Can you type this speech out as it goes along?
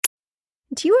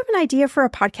Do you have an idea for a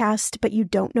podcast, but you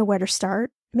don't know where to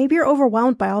start? Maybe you're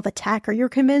overwhelmed by all the tech, or you're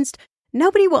convinced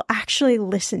nobody will actually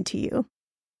listen to you.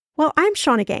 Well, I'm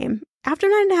Shauna Game. After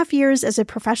 9.5 years as a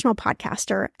professional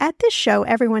podcaster, at this show,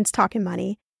 everyone's talking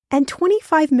money, and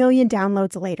 25 million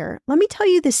downloads later, let me tell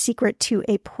you the secret to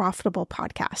a profitable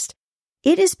podcast.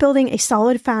 It is building a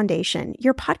solid foundation,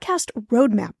 your podcast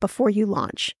roadmap before you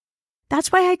launch. That's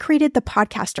why I created the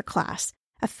Podcaster Class,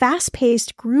 a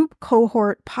fast-paced group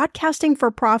cohort podcasting for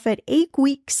profit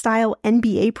 8-week style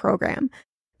MBA program.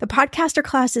 The Podcaster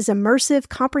Class is immersive,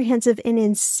 comprehensive, and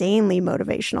insanely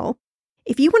motivational.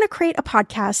 If you want to create a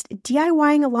podcast,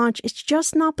 DIYing a launch is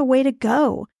just not the way to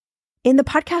go. In the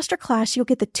Podcaster Class, you'll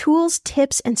get the tools,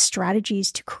 tips, and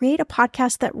strategies to create a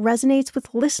podcast that resonates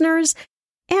with listeners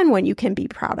and one you can be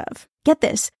proud of. Get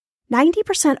this,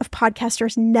 90% of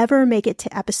podcasters never make it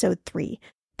to episode 3.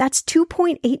 That's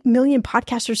 2.8 million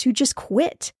podcasters who just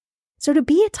quit. So to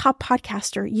be a top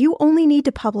podcaster, you only need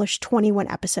to publish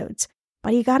 21 episodes,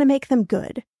 but you got to make them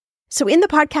good. So in the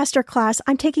Podcaster Class,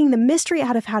 I'm taking the mystery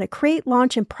out of how to create,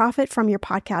 launch, and profit from your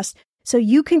podcast so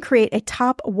you can create a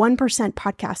top 1%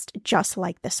 podcast just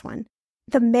like this one.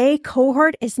 The May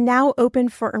cohort is now open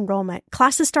for enrollment.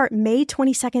 Classes start May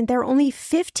 22nd. There are only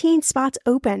 15 spots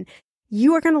open.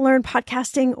 You are going to learn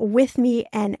podcasting with me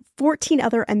and 14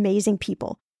 other amazing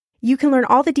people. You can learn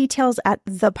all the details at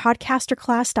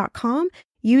thepodcasterclass.com.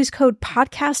 Use code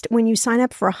PODCAST when you sign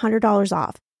up for $100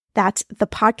 off. That's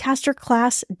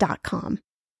thepodcasterclass.com.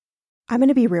 I'm going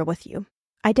to be real with you.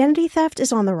 Identity theft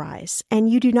is on the rise, and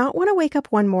you do not want to wake up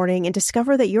one morning and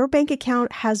discover that your bank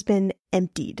account has been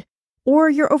emptied, or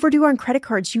you're overdue on credit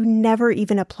cards you never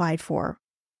even applied for.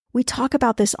 We talk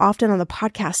about this often on the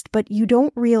podcast, but you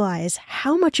don't realize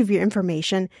how much of your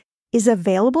information is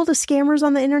available to scammers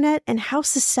on the internet and how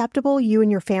susceptible you and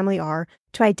your family are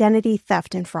to identity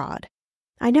theft and fraud.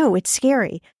 I know it's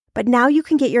scary, but now you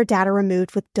can get your data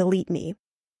removed with Delete Me.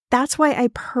 That's why I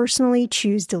personally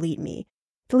choose Delete Me.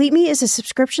 Delete Me is a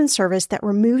subscription service that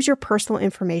removes your personal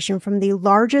information from the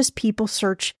largest people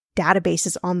search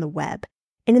databases on the web,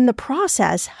 and in the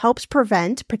process helps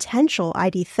prevent potential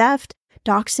ID theft,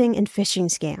 doxing, and phishing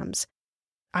scams.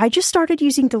 I just started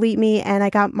using Delete Me and I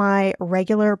got my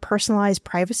regular personalized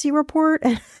privacy report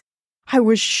and I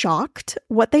was shocked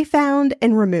what they found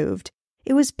and removed.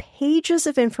 It was pages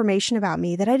of information about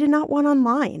me that I did not want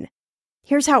online.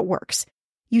 Here's how it works.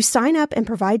 You sign up and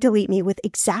provide Delete Me with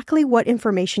exactly what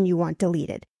information you want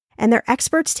deleted, and their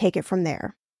experts take it from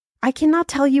there. I cannot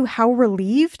tell you how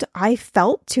relieved I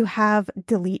felt to have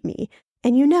Delete Me.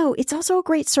 And it's also a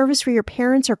great service for your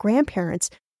parents or grandparents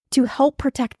to help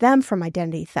protect them from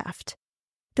identity theft.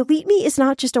 Delete Me is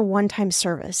not just a one-time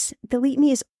service. Delete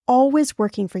Me is always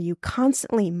working for you,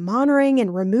 constantly monitoring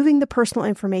and removing the personal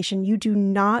information you do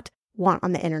not want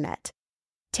on the internet.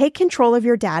 Take control of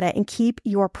your data and keep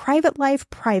your private life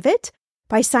private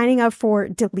by signing up for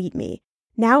Delete Me,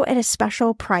 now at a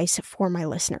special price for my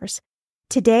listeners.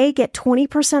 Today, get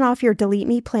 20% off your Delete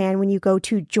Me plan when you go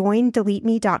to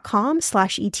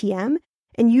joindeleteme.com/ETM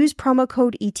and use promo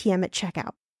code ETM at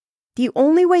checkout. The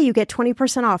only way you get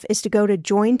 20% off is to go to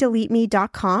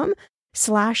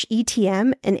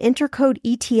joindeleteme.com/ETM and enter code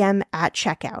ETM at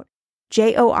checkout.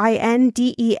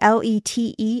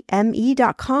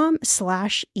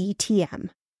 joindeleteme.com/ETM.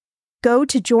 Go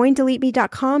to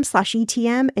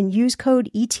joindeleteme.com/ETM and use code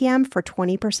ETM for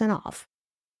 20% off.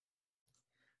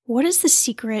 What is the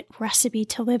secret recipe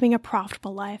to living a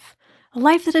profitable life? A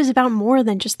life that is about more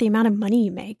than just the amount of money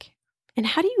you make. And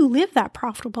how do you live that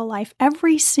profitable life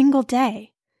every single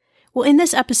day? Well, in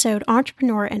this episode,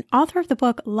 entrepreneur and author of the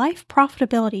book Life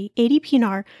Profitability, Adii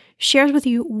Pienaar, shares with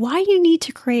you why you need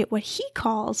to create what he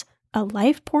calls a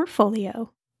life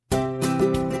portfolio.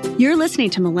 You're listening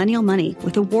to Millennial Money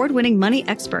with award-winning money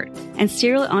expert and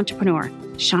serial entrepreneur,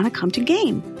 Shauna Compton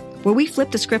Game, where we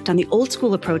flip the script on the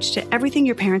old-school approach to everything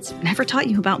your parents never taught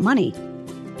you about money.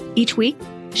 Each week,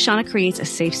 Shauna creates a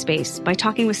safe space by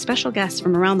talking with special guests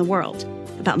from around the world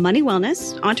about money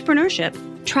wellness, entrepreneurship,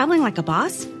 traveling like a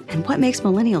boss, and what makes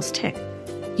millennials tick.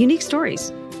 Unique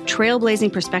stories,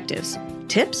 trailblazing perspectives,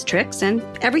 tips, tricks, and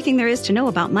everything there is to know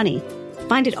about money.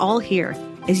 Find it all here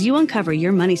as you uncover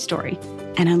your money story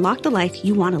and unlock the life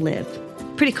you want to live.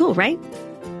 Pretty cool, right?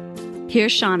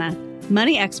 Here's Shauna,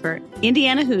 money expert,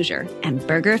 Indiana Hoosier, and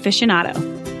burger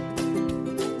aficionado.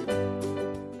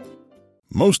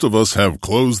 Most of us have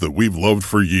clothes that we've loved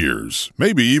for years,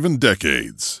 maybe even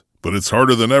decades. But it's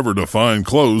harder than ever to find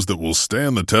clothes that will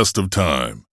stand the test of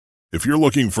time. If you're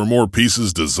looking for more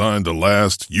pieces designed to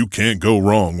last, you can't go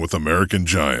wrong with American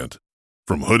Giant.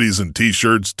 From hoodies and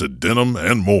t-shirts to denim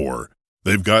and more,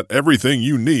 They've got everything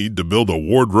you need to build a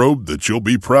wardrobe that you'll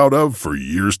be proud of for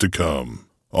years to come.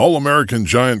 All American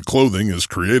Giant clothing is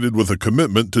created with a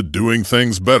commitment to doing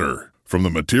things better, from the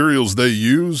materials they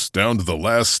use down to the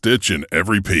last stitch in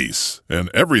every piece. And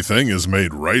everything is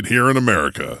made right here in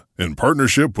America, in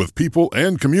partnership with people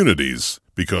and communities,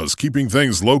 because keeping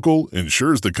things local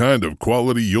ensures the kind of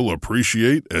quality you'll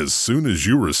appreciate as soon as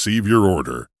you receive your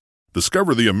order.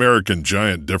 Discover the American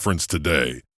Giant difference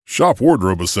today. Shop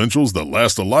wardrobe essentials that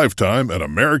last a lifetime at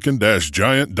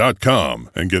American-Giant.com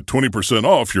and get 20%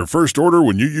 off your first order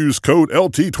when you use code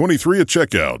LT23 at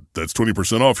checkout. That's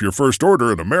 20% off your first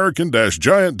order at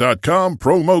American-Giant.com,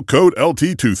 promo code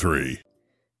LT23.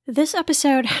 This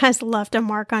episode has left a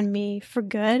mark on me for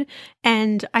good,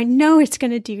 and I know it's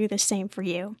going to do the same for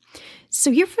you. So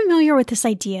you're familiar with this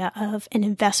idea of an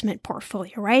investment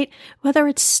portfolio, right? Whether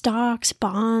it's stocks,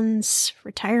 bonds,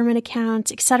 retirement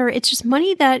accounts, etc., it's just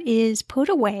money that is put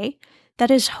away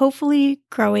that is hopefully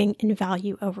growing in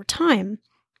value over time.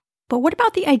 But what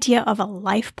about the idea of a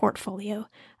life portfolio?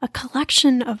 A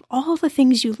collection of all the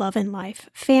things you love in life: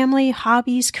 family,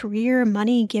 hobbies, career,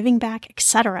 money, giving back,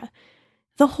 etc.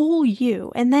 The whole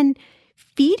you, and then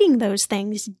feeding those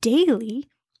things daily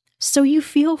so you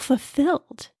feel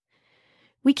fulfilled.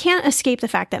 We can't escape the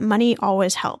fact that money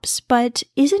always helps, but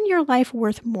isn't your life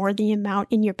worth more than the amount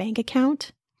in your bank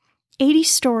account?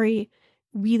 Adii's story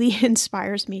really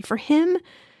inspires me. For him,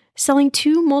 selling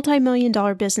 2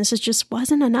 multi-million-dollar businesses just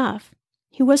wasn't enough.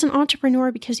 He was an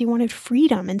entrepreneur because he wanted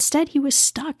freedom. Instead, he was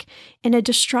stuck in a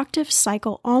destructive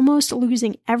cycle, almost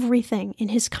losing everything in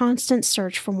his constant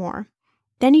search for more.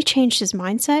 Then he changed his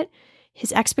mindset,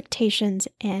 his expectations,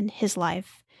 and his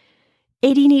life.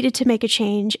 Adii needed to make a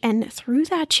change, and through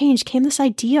that change came this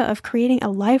idea of creating a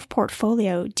life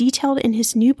portfolio detailed in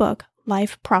his new book,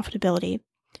 Life Profitability.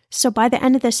 So by the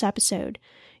end of this episode,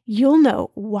 you'll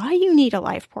know why you need a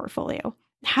life portfolio,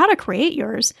 how to create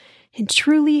yours, and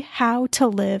truly how to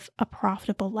live a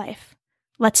profitable life.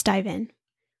 Let's dive in.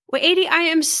 Well, Adii, I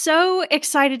am so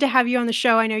excited to have you on the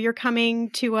show. I know you're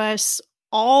coming to us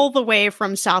all the way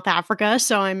from South Africa,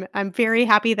 so I'm very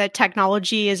happy that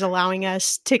technology is allowing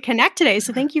us to connect today.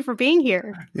 So thank you for being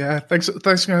here. Yeah, thanks for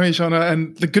having me, Shauna.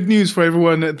 And the good news for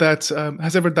everyone that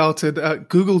has ever doubted,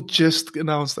 Google just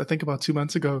announced, I think about 2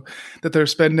 months ago, that they're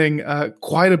spending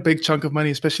quite a big chunk of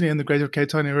money, especially in the Greater Cape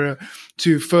Town area,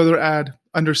 to further add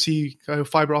undersea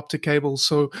fiber optic cables.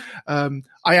 So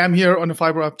I am here on a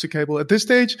fiber optic cable at this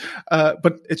stage,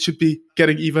 but it should be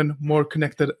getting even more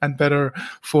connected and better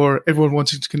for everyone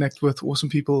wanting to connect with awesome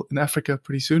people in Africa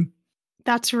pretty soon.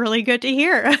 That's really good to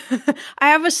hear.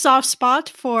 I have a soft spot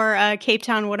for Cape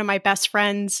Town. One of my best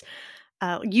friends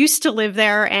used to live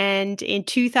there. And in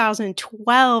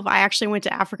 2012, I actually went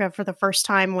to Africa for the first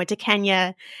time, went to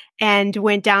Kenya and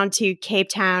went down to Cape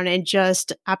Town and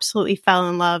just absolutely fell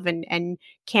in love and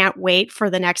can't wait for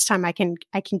the next time I can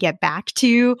get back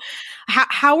to.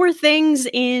 How are things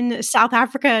in South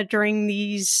Africa during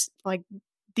these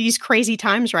crazy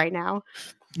times right now?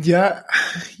 Yeah,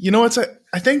 you know what?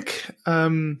 I think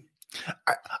I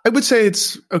would say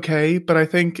it's okay, but I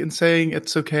think in saying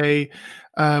it's okay,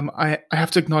 I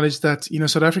have to acknowledge that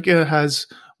South Africa has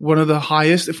one of the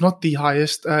highest, if not the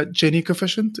highest, Gini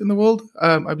coefficient in the world.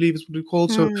 I believe it's what we call.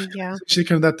 So yeah. actually,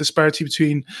 kind of that disparity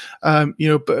between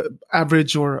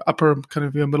average or upper kind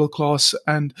of middle class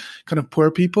and kind of poor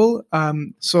people.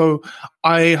 So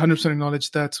I 100%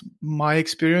 acknowledge that my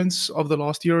experience of the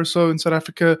last year or so in South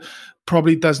Africa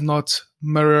probably does not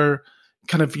mirror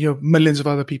kind of millions of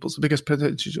other people's, the biggest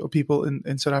percentage of people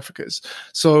in South Africa is.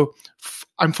 So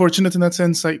I'm fortunate in that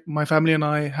sense. Like my family and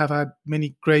I have had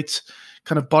many great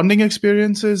kind of bonding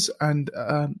experiences, and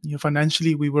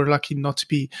financially we were lucky not to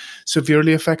be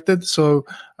severely affected. So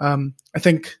I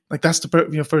think like that's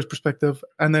the first perspective.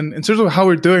 And then in terms of how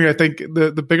we're doing, I think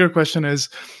the bigger question is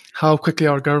how quickly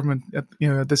our government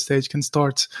at this stage can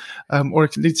start or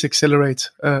at least accelerate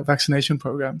a vaccination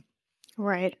program.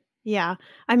 Right. Yeah.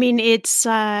 I mean, it's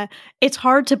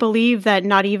hard to believe that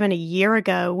not even a year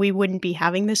ago we wouldn't be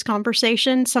having this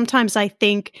conversation. Sometimes I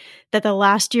think that the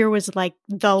last year was like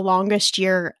the longest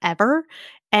year ever.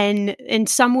 And in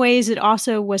some ways it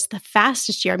also was the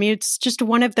fastest year. I mean, it's just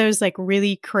one of those like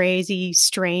really crazy,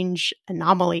 strange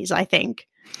anomalies, I think.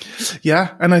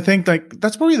 Yeah. And I think like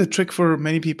that's probably the trick for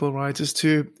many people, right? Is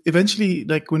to eventually,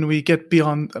 like when we get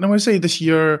beyond, and I want to say this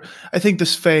year, I think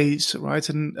this phase, right?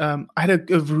 And I had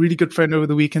a really good friend over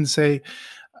the weekend say,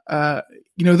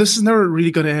 this is never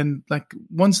really going to end. Like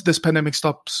once this pandemic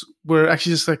stops, we're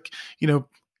actually just like,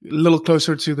 a little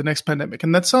closer to the next pandemic.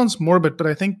 And that sounds morbid, but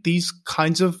I think these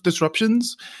kinds of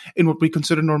disruptions in what we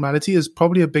consider normality is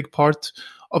probably a big part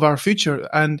of our future.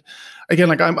 And again,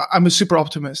 like I'm a super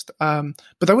optimist. But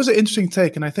that was an interesting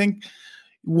take. And I think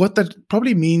what that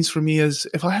probably means for me is,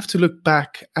 if I have to look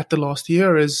back at the last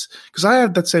year, is because I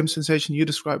had that same sensation you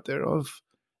described there of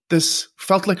this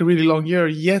felt like a really long year,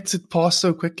 yet it passed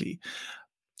so quickly.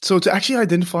 So to actually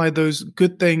identify those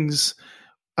good things,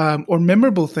 or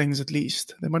memorable things, at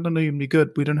least, they might not even be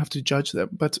good, we don't have to judge them,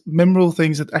 but memorable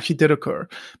things that actually did occur,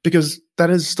 because that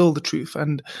is still the truth.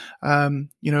 And,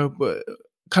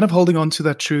 kind of holding on to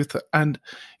that truth and,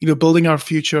 building our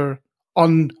future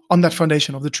on that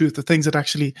foundation of the truth, the things that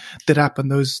actually did happen,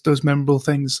 those memorable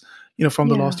things, from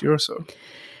the last year or so.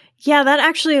 Yeah, that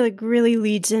actually really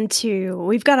leads into,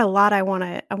 we've got a lot I want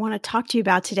to talk to you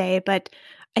about today, but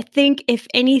I think if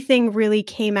anything really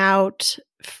came out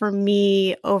for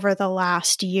me over the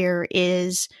last year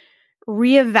is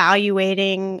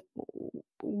reevaluating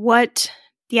what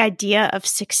the idea of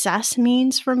success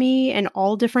means for me in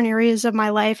all different areas of my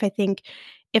life. I think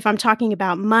if I'm talking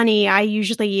about money, I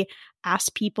usually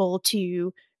ask people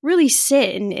to really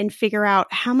sit and figure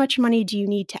out, how much money do you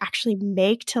need to actually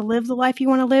make to live the life you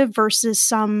want to live versus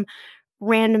some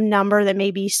random number that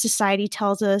maybe society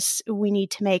tells us we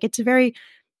need to make. It's a very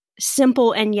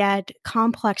simple and yet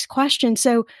complex question.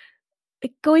 So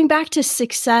going back to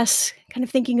success, kind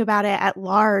of thinking about it at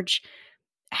large,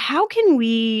 how can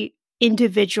we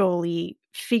individually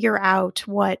figure out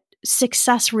what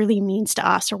success really means to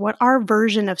us, or what our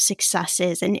version of success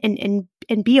is, and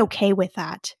be okay with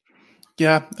that?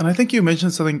 Yeah, and I think you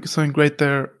mentioned something great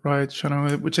there, right,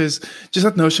 Shana, which is just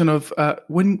that notion of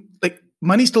when, like,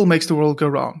 money still makes the world go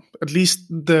round. At least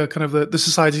the kind of the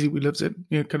society we live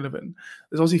in, can live in.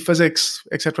 There's obviously physics,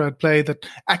 etc., at play that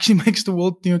actually makes the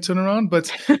world, turn around.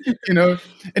 But in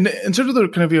terms of the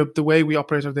kind of the way we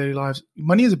operate our daily lives,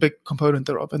 money is a big component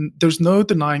thereof, and there's no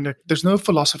denying that. There's no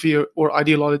philosophy or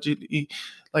ideology,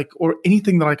 or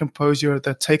anything that I can pose here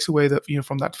that takes away that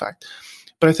from that fact.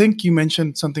 But I think you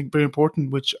mentioned something very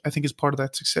important, which I think is part of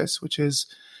that success, which is,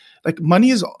 like,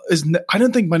 money is I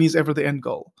don't think money is ever the end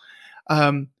goal.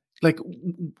 Like,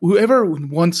 whoever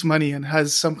wants money and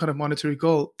has some kind of monetary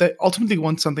goal, they ultimately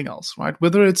want something else, right?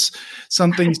 Whether it's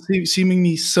something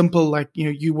seemingly simple, like,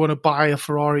 you want to buy a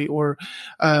Ferrari, or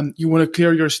you want to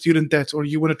clear your student debt, or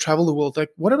you want to travel the world,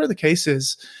 like, whatever the case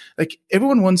is, like,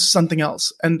 everyone wants something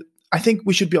else. And I think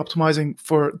we should be optimizing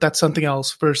for that something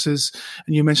else versus,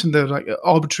 and you mentioned the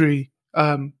arbitrary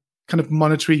kind of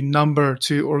monetary number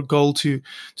or goal to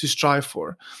strive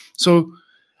for. So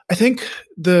I think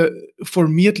for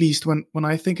me at least, when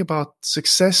I think about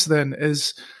success, then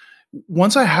is,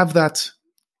 once I have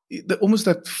almost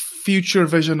that future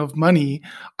vision of money,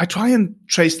 I try and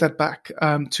trace that back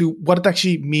to what it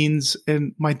actually means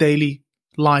in my daily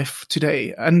life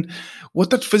today. And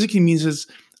what that physically means is,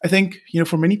 I think,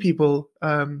 for many people,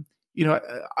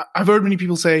 I've heard many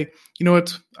people say,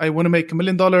 what, I want to make $1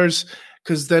 million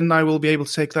because then I will be able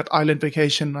to take that island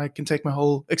vacation. I can take my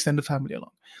whole extended family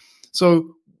along.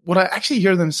 So what I actually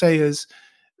hear them say is,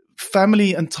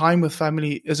 family and time with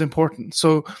family is important.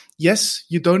 So yes,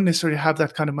 you don't necessarily have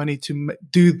that kind of money to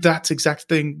do that exact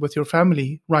thing with your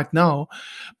family right now,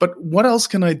 but what else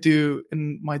can I do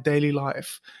in my daily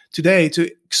life today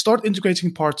to start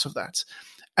integrating parts of that?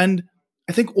 And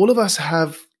I think all of us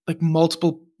have, like,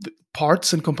 multiple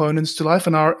parts and components to life,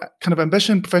 and our kind of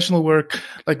ambition, professional work,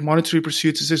 like monetary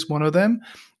pursuits, is just one of them.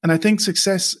 And I think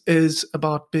success is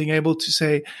about being able to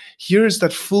say, here is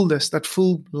that full list, that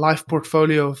full life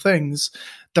portfolio of things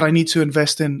that I need to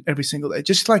invest in every single day.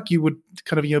 Just like you would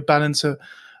kind of, balance a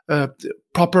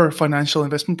proper financial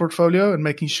investment portfolio, and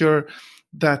making sure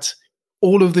that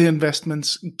all of the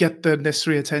investments get the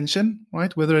necessary attention,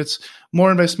 right? Whether it's more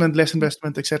investment, less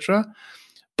investment, etc.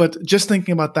 But just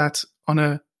thinking about that on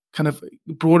a kind of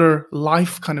broader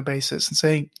life kind of basis, and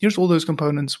saying, here's all those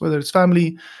components, whether it's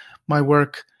family, my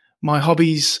work, my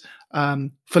hobbies,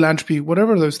 philanthropy,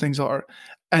 whatever those things are,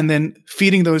 and then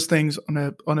feeding those things on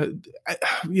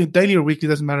a daily or weekly,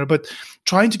 doesn't matter, but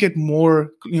trying to get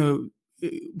more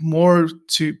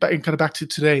to kind of back to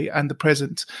today and the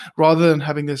present, rather than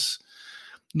having this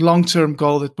long-term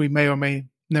goal that we may or may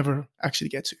never actually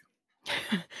get to.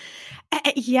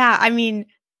 Yeah, I mean,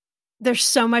 there's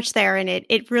so much there, and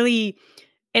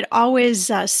it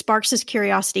always sparks this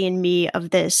curiosity in me of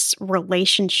this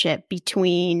relationship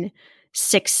between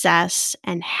success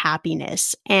and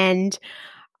happiness. And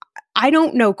I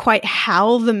don't know quite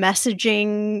how the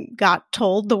messaging got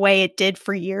told the way it did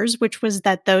for years, which was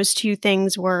that those two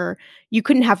things were, you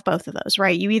couldn't have both of those,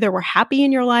 right? You either were happy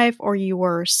in your life or you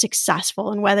were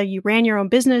successful. And whether you ran your own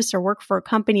business or worked for a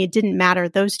company, it didn't matter.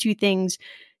 Those two things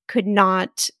could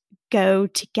not go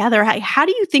together. How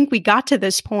do you think we got to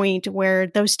this point where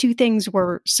those two things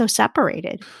were so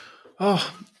separated? Oh,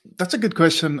 that's a good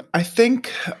question. I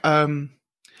think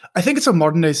it's a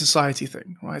modern day society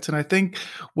thing, right? And I think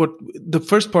what the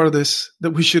first part of this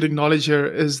that we should acknowledge here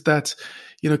is that,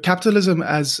 capitalism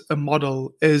as a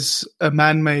model is a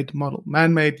man-made model,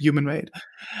 man-made, human-made.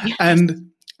 Yes.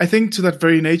 And I think to that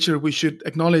very nature, we should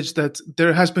acknowledge that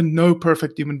there has been no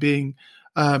perfect human being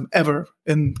ever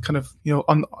in kind of,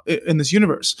 in this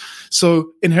universe.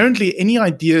 So inherently, any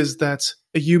ideas that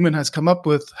a human has come up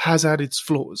with has had its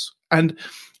flaws. And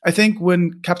I think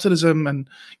when capitalism and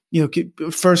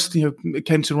first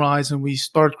came to rise and we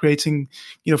started creating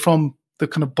from the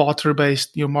kind of barter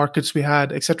based markets we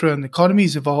had, etc., and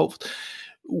economies evolved,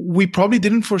 we probably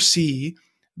didn't foresee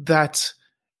that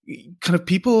kind of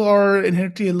people are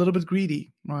inherently a little bit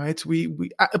greedy, right?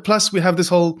 We plus we have this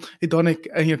whole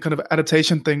hedonic kind of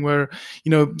adaptation thing where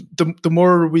the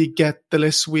more we get, the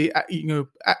less we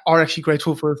are actually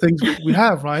grateful for the things we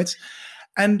have, right?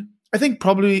 And I think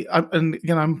probably, and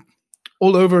again, I'm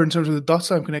all over in terms of the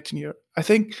dots I'm connecting here. I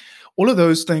think all of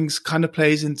those things kind of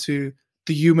plays into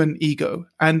the human ego.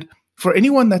 And for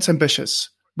anyone that's ambitious,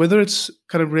 whether it's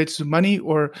kind of related to money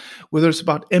or whether it's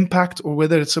about impact or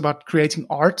whether it's about creating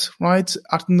art, right,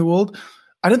 out in the world,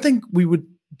 I don't think we would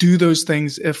do those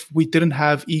things if we didn't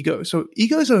have ego. So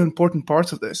ego is an important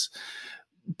part of this,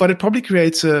 but it probably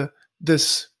creates that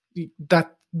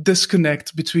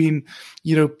disconnect between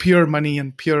pure money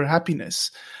and pure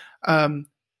happiness,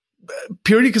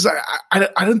 purely because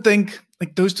I don't think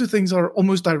like those two things are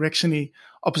almost directionally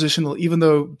oppositional, even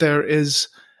though there is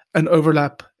an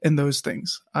overlap in those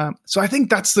things. So I think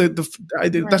that's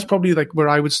that's probably like where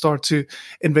I would start to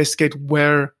investigate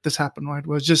where this happened, right?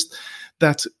 Was just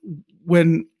that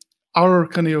when our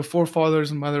kind of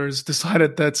forefathers and mothers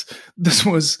decided that this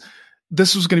was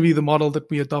going to be the model that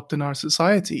we adopt in our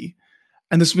society,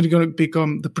 and this was going to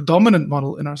become the predominant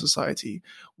model in our society,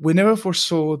 we never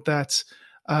foresaw that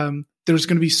there's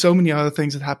going to be so many other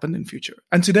things that happen in future.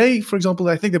 And today, for example,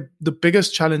 I think the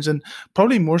biggest challenge, and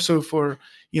probably more so for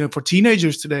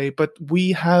teenagers today, but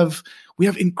we have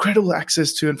incredible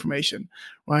access to information,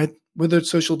 right? Whether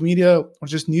it's social media or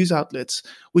just news outlets,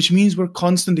 which means we're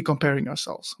constantly comparing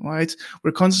ourselves, right?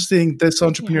 We're constantly seeing this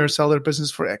entrepreneur sell their business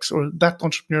for X, or that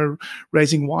entrepreneur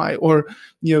raising Y, or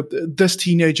this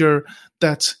teenager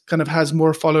that kind of has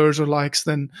more followers or likes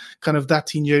than kind of that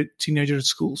teenager at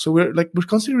school. So we're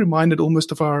constantly reminded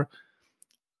almost of our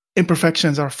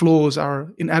imperfections, our flaws,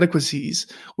 our inadequacies,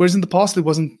 whereas in the past it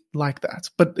wasn't like that.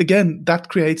 But again, that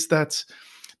creates that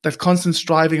constant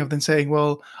striving of then saying,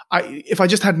 well, if I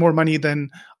just had more money, then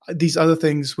these other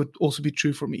things would also be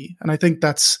true for me. And I think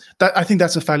that's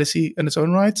a fallacy in its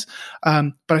own right.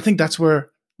 But I think that's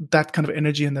where that kind of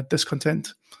energy and that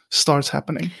discontent starts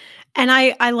happening. And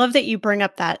I love that you bring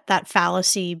up that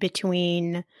fallacy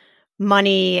between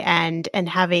money and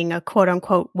having a quote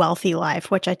unquote wealthy life,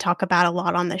 which I talk about a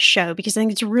lot on this show, because I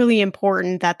think it's really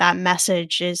important that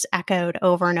message is echoed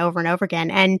over and over and over again.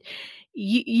 And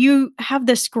you have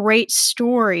this great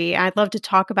story. I'd love to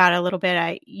talk about it a little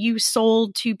bit. You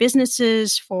sold 2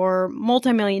 businesses for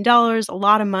multi-million dollars, a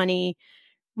lot of money,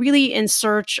 really in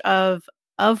search of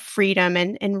freedom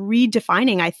and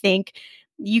redefining. I think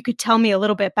you could tell me a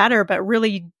little bit better, but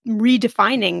really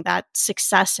redefining that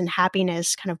success and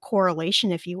happiness kind of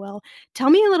correlation, if you will. Tell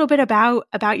me a little bit about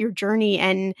your journey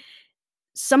and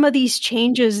some of these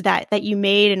changes that you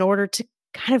made in order to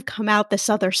kind of come out this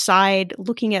other side,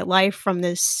 looking at life from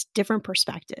this different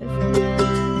perspective.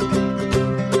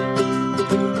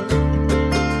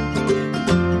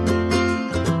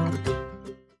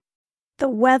 The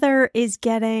weather is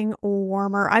getting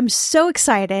warmer. I'm so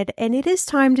excited, and it is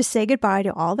time to say goodbye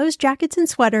to all those jackets and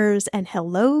sweaters and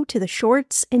hello to the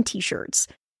shorts and t-shirts.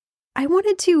 I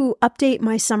wanted to update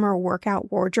my summer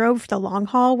workout wardrobe for the long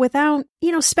haul without,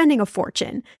 spending a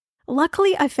fortune.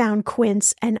 Luckily, I found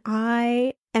Quince, and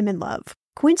I am in love.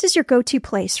 Quince is your go-to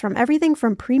place from everything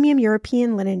from premium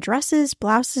European linen dresses,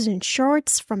 blouses, and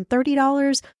shorts from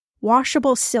 $30,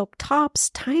 washable silk tops,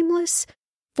 timeless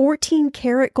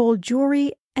 14-karat gold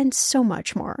jewelry, and so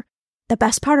much more. The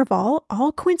best part of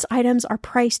all Quince items are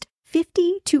priced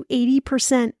 50 to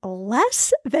 80%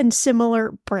 less than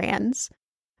similar brands.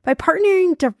 By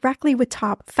partnering directly with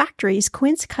top factories,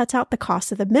 Quince cuts out the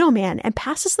cost of the middleman and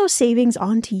passes those savings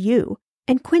on to you.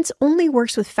 And Quince only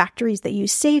works with factories that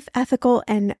use safe, ethical,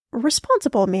 and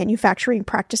responsible manufacturing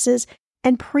practices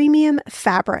and premium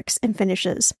fabrics and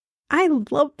finishes. I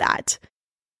love that.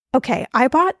 Okay, I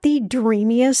bought the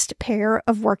dreamiest pair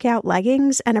of workout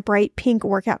leggings and a bright pink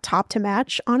workout top to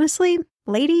match. Honestly,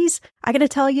 ladies, I gotta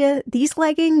tell you, these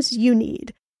leggings you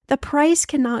need. The price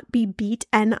cannot be beat,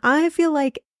 and I feel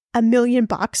like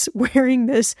 $1,000,000 wearing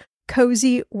this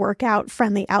cozy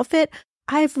workout-friendly outfit.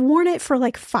 I've worn it for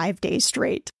like 5 days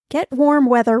straight. Get warm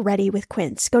weather ready with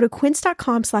Quince. Go to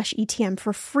quince.com/ETM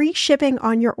for free shipping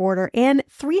on your order and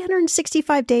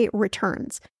 365-day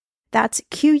returns. That's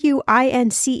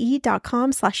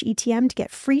QUINCE.com/ETM to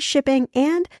get free shipping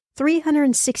and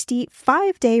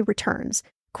 365-day returns.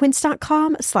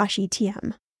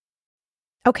 Quince.com/ETM.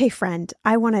 Okay, friend,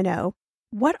 I want to know,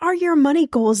 what are your money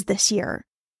goals this year?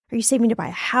 Are you saving to buy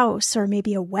a house or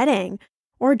maybe a wedding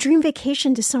or a dream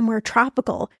vacation to somewhere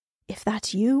tropical? If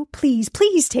that's you, please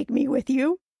take me with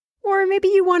you. Or maybe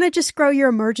you want to just grow your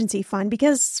emergency fund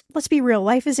because, let's be real,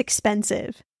 life is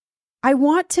expensive. I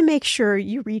want to make sure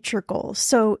you reach your goals,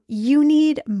 so you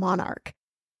need Monarch.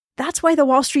 That's why the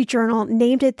Wall Street Journal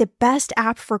named it the best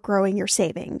app for growing your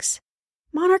savings.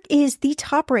 Monarch is the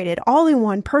top-rated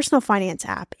all-in-one personal finance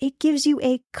app. It gives you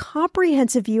a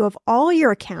comprehensive view of all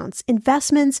your accounts,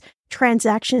 investments,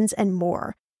 transactions, and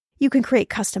more. You can create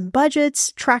custom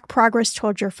budgets, track progress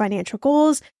towards your financial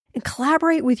goals, and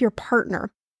collaborate with your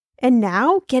partner. And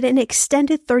now, get an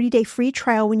extended 30-day free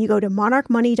trial when you go to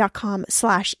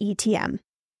monarchmoney.com/ETM.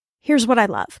 Here's what I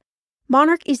love.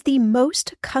 Monarch is the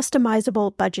most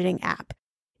customizable budgeting app.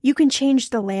 You can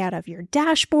change the layout of your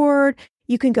dashboard.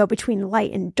 You can go between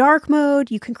light and dark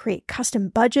mode. You can create custom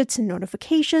budgets and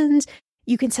notifications.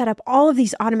 You can set up all of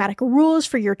these automatic rules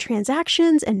for your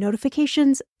transactions and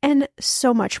notifications, and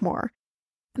so much more.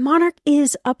 Monarch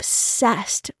is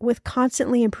obsessed with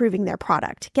constantly improving their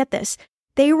product. Get this.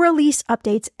 They release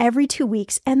updates every 2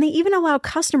 weeks, and they even allow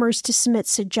customers to submit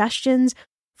suggestions,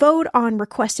 vote on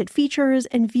requested features,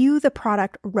 and view the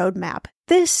product roadmap.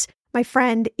 This, my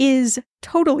friend, is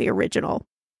totally original.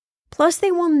 Plus,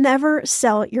 they will never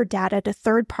sell your data to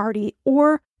third party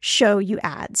or show you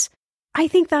ads. I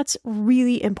think that's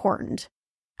really important.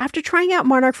 After trying out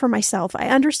Monarch for myself, I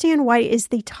understand why it is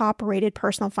the top-rated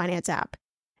personal finance app.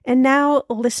 And now,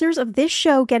 listeners of this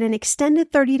show get an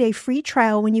extended 30-day free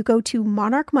trial when you go to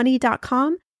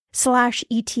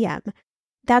monarchmoney.com/ETM.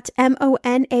 That's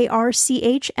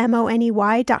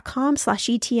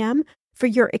monarchmoney.com/ETM for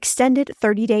your extended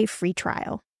 30-day free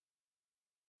trial.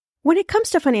 When it comes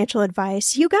to financial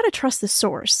advice, you got to trust the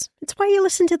source. It's why you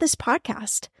listen to this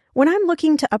podcast. When I'm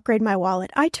looking to upgrade my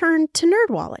wallet, I turn to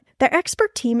NerdWallet. Their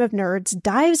expert team of nerds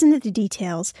dives into the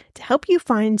details to help you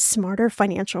find smarter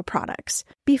financial products.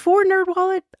 Before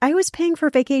NerdWallet, I was paying for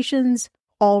vacations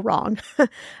all wrong. I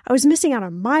was missing out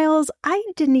on miles I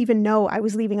didn't even know I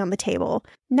was leaving on the table.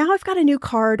 Now I've got a new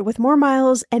card with more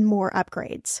miles and more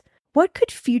upgrades. What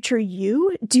could future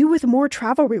you do with more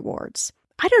travel rewards?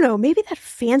 I don't know, maybe that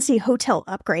fancy hotel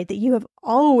upgrade that you have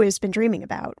always been dreaming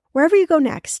about. Wherever you go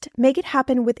next, make it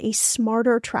happen with a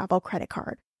smarter travel credit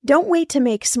card. Don't wait to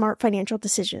make smart financial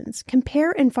decisions.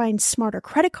 Compare and find smarter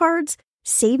credit cards,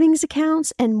 savings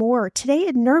accounts, and more today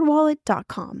at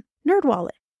nerdwallet.com.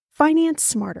 NerdWallet. Finance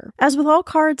smarter. As with all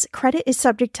cards, credit is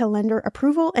subject to lender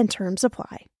approval and terms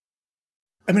apply.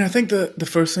 I mean, I think the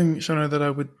first thing, Shona, that I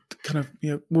would kind of,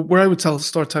 where I would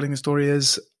start telling the story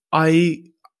is I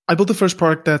built the first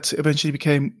product that eventually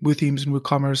became WooThemes and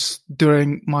WooCommerce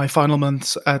during my final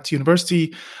months at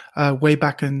university way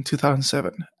back in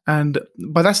 2007. And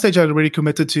by that stage, I had already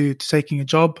committed to taking a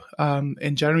job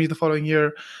in January the following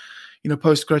year,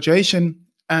 post-graduation.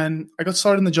 And I got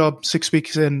started in the job 6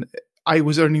 weeks in. I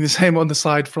was earning the same on the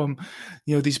side from,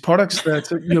 these products that,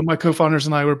 my co-founders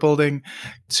and I were building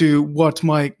to what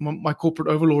my corporate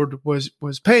overlord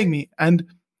was paying me. And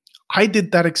I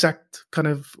did that exact kind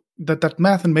of that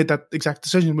math and made that exact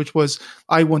decision, which was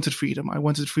I wanted freedom. I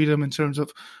wanted freedom in terms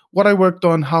of what I worked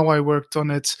on, how I worked on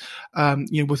it,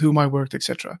 with whom I worked,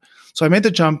 etc. So I made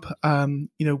the jump,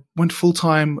 went full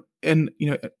time in,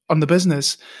 on the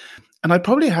business, and I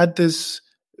probably had this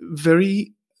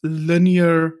very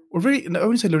linear, or very, I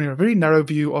wouldn't say linear, very narrow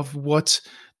view of what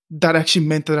that actually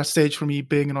meant at that stage for me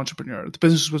being an entrepreneur. The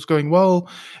business was going well,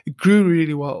 it grew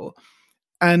really well,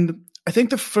 and I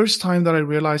think the first time that I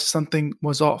realized something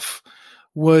was off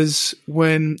was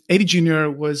when Adii Jr.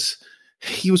 was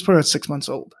probably about 6 months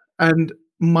old. And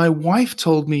my wife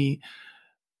told me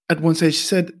at one stage, she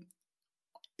said,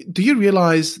 do you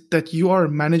realize that you are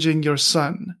managing your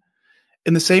son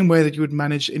in the same way that you would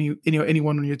manage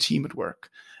anyone on your team at work?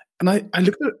 And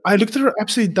I looked at her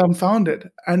absolutely dumbfounded.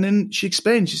 And then she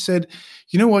explained, she said,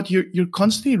 you know what, you're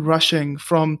constantly rushing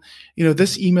from,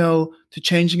 this email to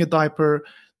changing a diaper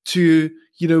to,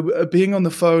 being on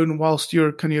the phone whilst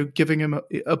you're kind of giving him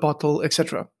a bottle,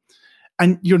 etc.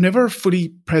 And you're never fully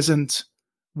present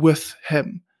with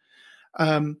him.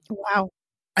 Wow.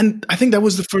 And I think that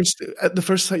was the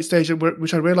first stage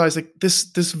which I realized, like,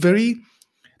 this very,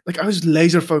 like, I was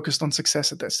laser focused on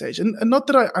success at that stage. And not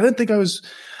that I don't think I was,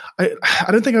 I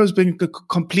don't think I was being a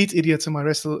complete idiot in my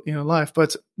rest of life.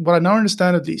 But what I now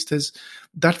understand, at least, is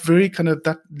that very kind of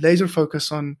that laser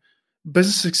focus on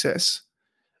business success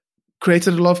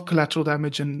created a lot of collateral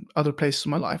damage in other places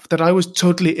in my life that I was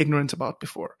totally ignorant about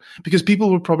before, because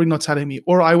people were probably not telling me,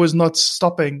 or I was not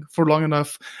stopping for long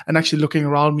enough and actually looking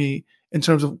around me in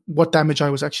terms of what damage I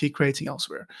was actually creating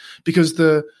elsewhere. Because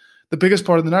the biggest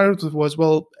part of the narrative was,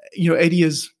 well, Adii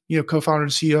is, co-founder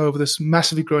and CEO of this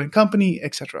massively growing company,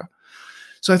 etc.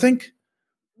 So I think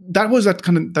that was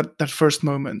that first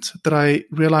moment that I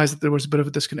realized that there was a bit of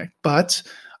a disconnect. But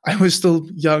I was still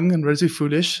young and relatively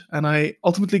foolish, and I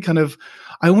ultimately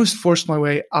I almost forced my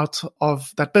way out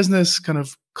of that business,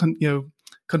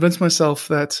 convinced myself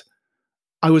that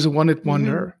I was a one-hit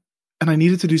wonder and I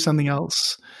needed to do something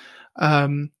else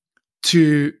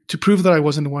to prove that I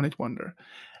wasn't a one-hit wonder.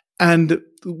 And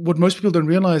what most people don't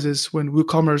realize is when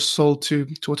WooCommerce sold to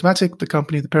Automatic, the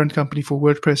parent company for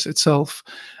WordPress itself,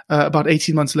 about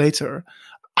 18 months later,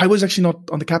 I was actually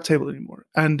not on the cap table anymore.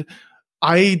 And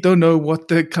I don't know what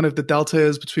the delta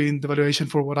is between the valuation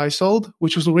for what I sold,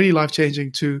 which was already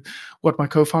life-changing, to what my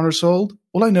co-founder sold.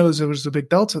 All I know is there was a big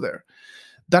delta there.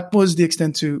 That was the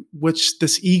extent to which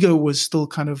this ego was still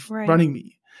running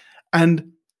me.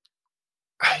 And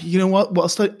you know what? Well,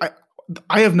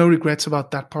 I have no regrets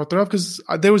about that part thereof, because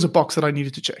there was a box that I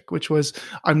needed to check, which was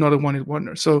I'm not a one-hit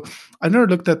wonder. So I never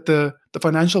looked at the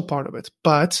financial part of it.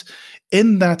 But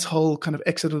in that whole kind of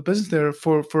exit of the business there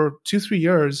for 2-3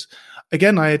 years,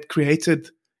 again, I had created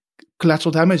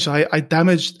collateral damage. I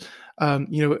damaged, a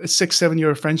 6-7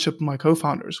 year friendship with my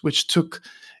co-founders, which took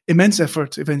immense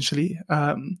effort eventually,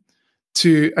 and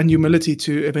humility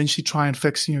to eventually try and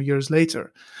fix, years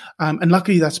later. And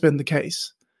luckily that's been the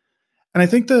case. And I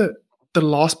think the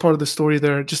last part of the story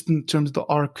there, just in terms of the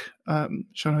arc,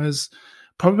 Shana, is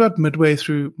probably about midway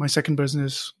through my second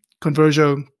business,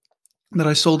 Convergio, that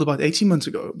I sold about 18 months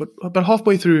ago, but about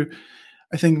halfway through,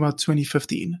 I think about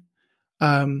 2015.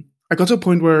 I got to a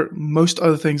point where most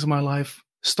other things in my life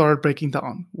started breaking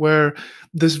down, where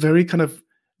this very kind of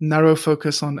narrow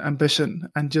focus on ambition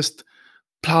and just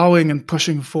plowing and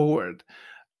pushing forward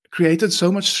created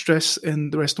so much stress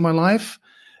in the rest of my life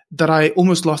that I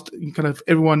almost lost kind of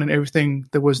everyone and everything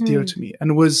that was dear to me.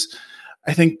 And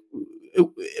I think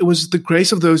it was the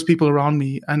grace of those people around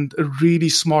me and a really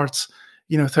smart,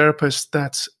 therapist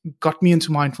that got me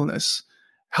into mindfulness,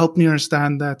 helped me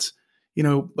understand that,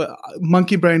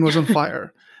 monkey brain was on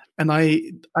fire. And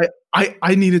I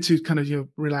needed to kind of,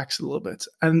 relax a little bit.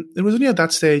 And it was only at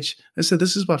that stage, I said,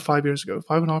 this is about 5.5 years ago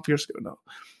now.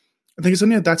 I think it's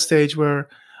only at that stage where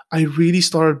I really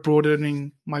started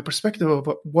broadening my perspective of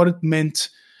what it meant,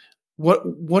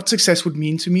 what success would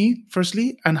mean to me,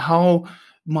 firstly, and how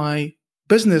my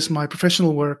business, my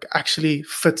professional work actually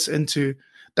fits into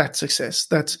that success,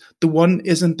 that the one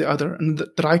isn't the other, and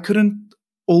that I couldn't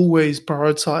always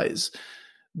prioritize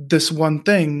this one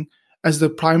thing as the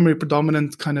primary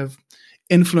predominant kind of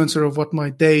influencer of what my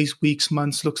days, weeks,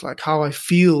 months looks like, how I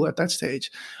feel at that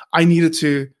stage. I needed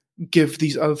to give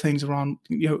these other things around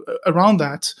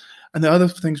that, and the other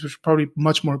things which are probably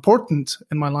much more important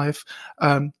in my life,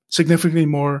 significantly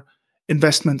more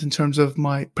investment in terms of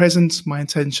my presence, my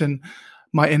intention,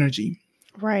 my energy.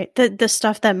 Right. The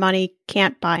stuff that money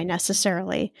can't buy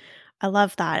necessarily. I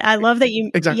love that. I love that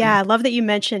you Exactly. Yeah, I love that you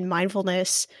mentioned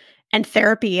mindfulness and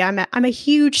therapy. I'm a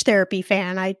huge therapy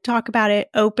fan. I talk about it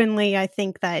openly. I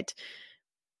think that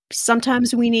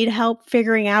sometimes we need help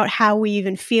figuring out how we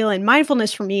even feel. And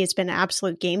mindfulness for me has been an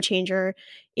absolute game changer.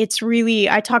 It's really,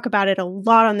 I talk about it a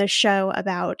lot on this show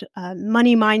about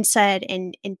money mindset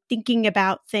and thinking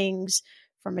about things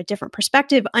from a different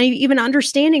perspective, even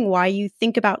understanding why you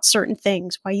think about certain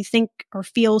things, why you think or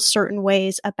feel certain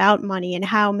ways about money, and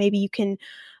how maybe you can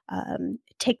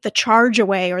take the charge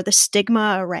away or the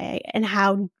stigma away, and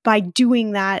how by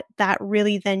doing that, that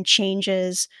really then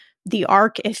changes the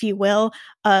arc, if you will,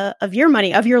 of your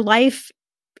money, of your life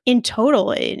in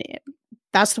total.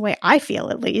 That's the way I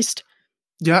feel, at least.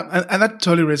 Yeah, and that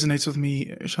totally resonates with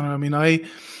me, Shana. I mean,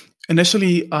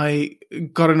 initially I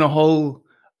got in a whole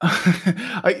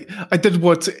I did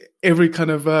what every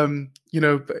kind of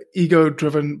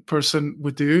ego-driven person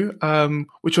would do,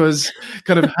 which was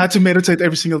kind of had to meditate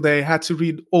every single day, had to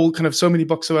read all kind of so many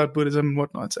books about Buddhism and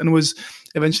whatnot, and was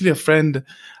eventually a friend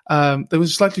that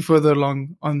was slightly further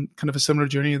along on kind of a similar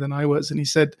journey than I was, and he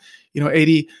said,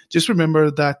 Adii, just remember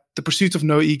that the pursuit of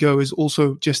no ego is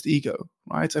also just ego,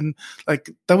 right? And like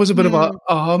that was a bit of a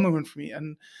aha moment for me,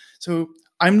 and so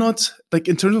I'm not like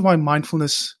in terms of my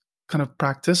mindfulness kind of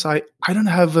practice, I don't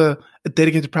have a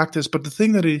dedicated practice, but the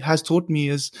thing that it has taught me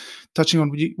is, touching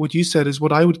on what you said, is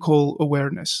what I would call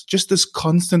awareness. Just this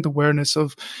constant awareness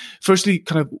of, firstly,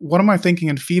 kind of what am I thinking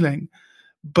and feeling,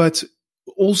 but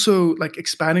also like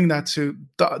expanding that to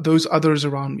those others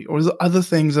around me or the other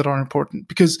things that are important.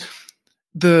 Because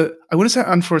I want to say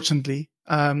unfortunately,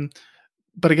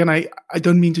 but again, I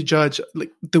don't mean to judge,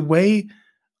 like the way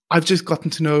I've just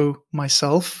gotten to know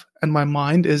myself and my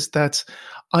mind is that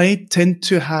I tend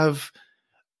to have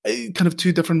kind of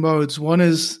two different modes. One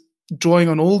is drawing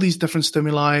on all these different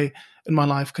stimuli in my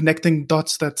life, connecting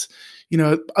dots that,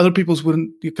 other people's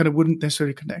wouldn't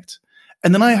necessarily connect.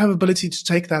 And then I have ability to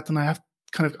take that and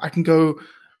I can go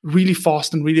really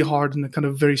fast and really hard in a kind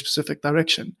of very specific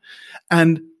direction.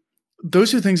 And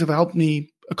those two things have helped me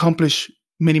accomplish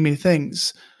many, many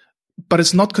things, but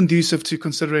it's not conducive to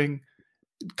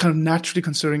naturally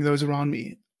considering those around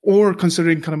me, or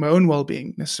considering kind of my own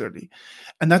well-being necessarily.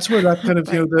 And that's where that kind of,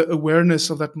 right, the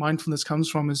awareness of that mindfulness comes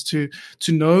from, is to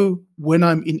know when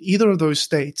I'm in either of those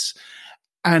states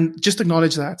and just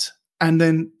acknowledge that. And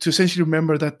then to essentially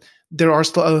remember that there are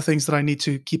still other things that I need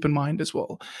to keep in mind as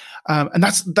well. And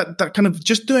that's that kind of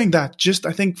just doing that. Just,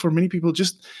 I think for many people,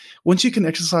 just once you can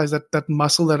exercise that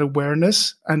muscle, that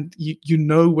awareness, and you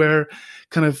know where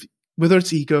kind of, whether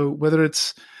it's ego, whether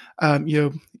it's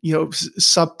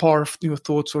subpar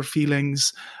thoughts or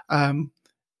feelings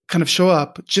kind of show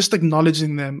up, just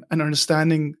acknowledging them and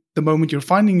understanding the moment you're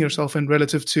finding yourself in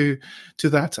relative to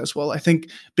that as well. I think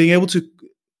being able to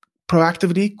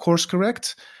proactively course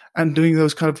correct and doing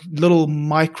those kind of little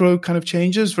micro kind of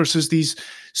changes versus these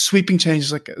sweeping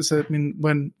changes. Like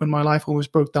when my life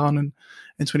almost broke down in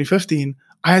 2015,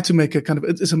 I had to make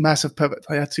it's a massive pivot.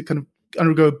 I had to kind of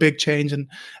undergo a big change. And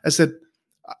as I said,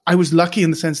 I was lucky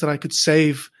in the sense that I could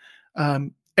save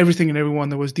everything and everyone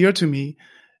that was dear to me.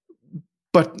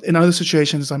 But in other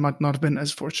situations, I might not have been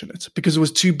as fortunate because it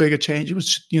was too big a change. It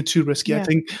was too risky. Yeah. I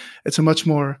think it's a much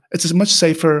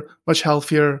safer, much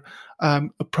healthier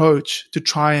approach to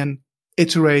try and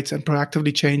iterate and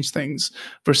proactively change things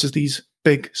versus these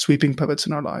big sweeping pivots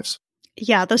in our lives.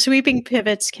 Yeah, the sweeping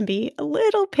pivots can be a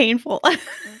little painful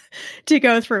to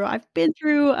go through. I've been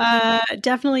through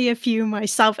definitely a few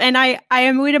myself. And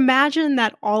I would imagine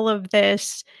that all of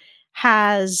this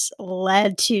has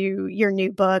led to your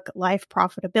new book, Life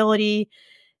Profitability,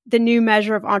 the new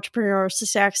measure of entrepreneurial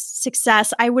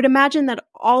success. I would imagine that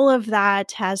all of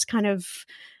that has kind of,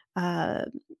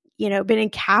 been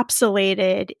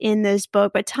encapsulated in this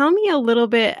book. But tell me a little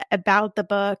bit about the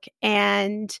book,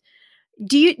 and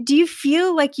do you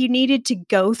feel like you needed to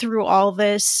go through all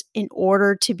this in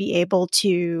order to be able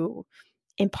to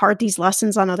impart these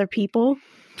lessons on other people?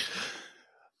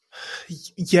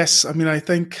 Yes. I mean, I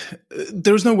think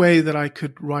there's no way that I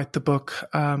could write the book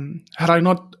had I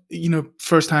not,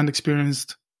 firsthand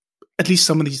experienced at least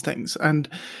some of these things. And,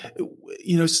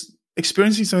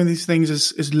 experiencing some of these things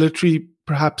is literally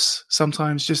perhaps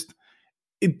sometimes just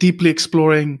deeply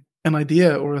exploring an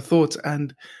idea or a thought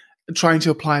and trying to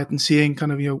apply it and seeing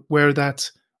kind of, where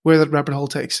that rabbit hole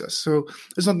takes us. So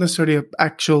it's not necessarily an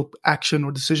actual action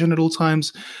or decision at all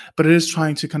times, but it is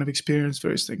trying to kind of experience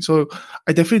various things. So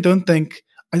I definitely don't think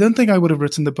I would have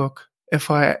written the book if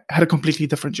I had a completely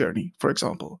different journey, for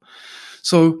example.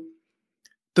 So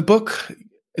the book,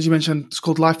 as you mentioned, it's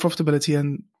called Life Profitability,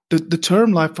 and the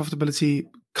term life profitability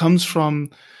comes from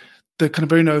the kind of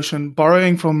very notion,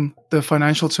 borrowing from the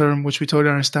financial term, which we totally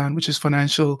understand, which is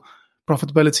financial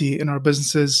profitability in our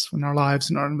businesses, in our lives,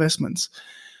 in our investments.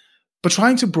 But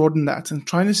trying to broaden that and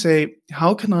trying to say,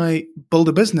 how can I build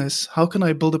a business? How can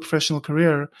I build a professional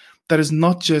career that is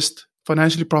not just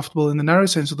financially profitable in the narrow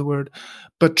sense of the word,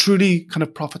 but truly kind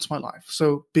of profits my life?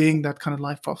 So being that kind of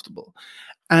life profitable.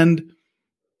 And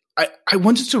I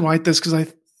wanted to write this because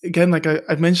I've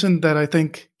mentioned that I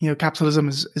think, capitalism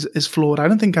is flawed. I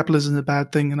don't think capitalism is a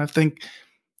bad thing. And I think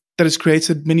that it's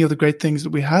created many of the great things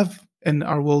that we have in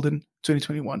our world in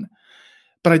 2021.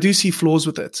 But I do see flaws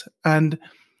with it. And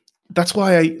that's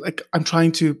why I'm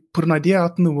trying to put an idea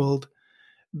out in the world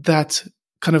that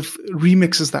kind of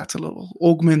remixes that a little,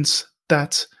 augments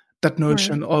that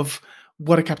notion of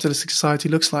what a capitalistic society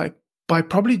looks like by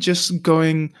probably just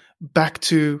going back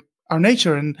to our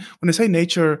nature. And when I say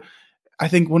nature, I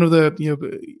think one of the,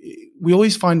 we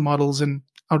always find models in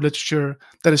our literature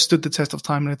that has stood the test of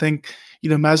time. And I think,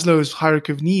 Maslow's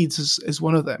hierarchy of needs is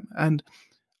one of them. And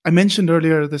I mentioned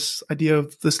earlier this idea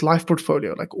of this life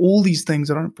portfolio, like all these things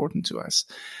that are important to us.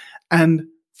 And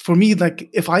for me, like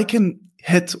if I can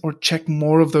hit or check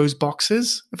more of those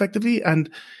boxes effectively, and,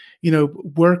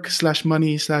 work /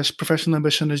 money / professional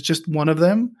ambition is just one of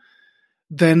them,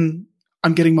 then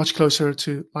I'm getting much closer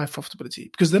to life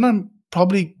profitability, because then I'm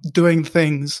probably doing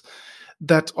things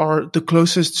that are the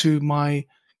closest to my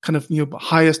kind of,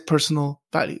 highest personal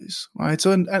values, right?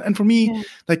 So, and for me,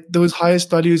 like those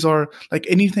highest values are like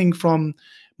anything from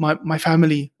my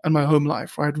family and my home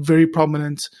life, right? Very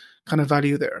prominent kind of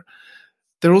value there.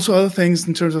 There are also other things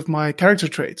in terms of my character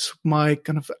traits, my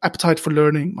kind of appetite for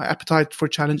learning, my appetite for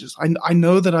challenges. I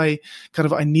know that I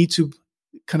need to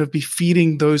kind of be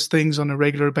feeding those things on a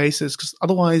regular basis, because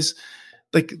otherwise,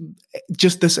 like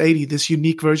just this Adii, this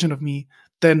unique version of me,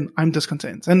 then I'm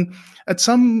discontent. And at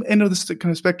some end of this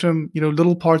kind of spectrum,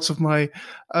 little parts of my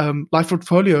life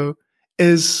portfolio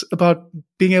is about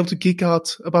being able to geek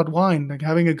out about wine, like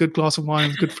having a good glass of wine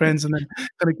with good friends, and then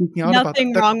kind of geeking out about that.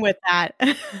 Nothing wrong with that.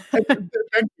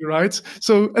 Thank you, right?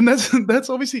 So, and that's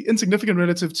obviously insignificant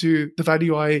relative to the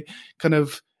value I kind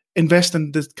of invest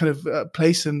in this kind of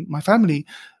place in my family,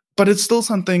 but it's still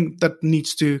something that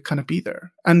needs to kind of be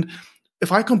there. And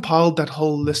if I compiled that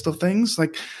whole list of things,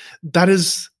 like that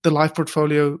is the life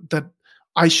portfolio that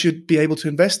I should be able to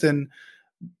invest in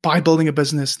by building a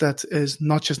business that is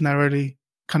not just narrowly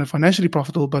kind of financially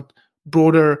profitable, but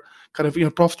broader, kind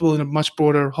of, profitable in a much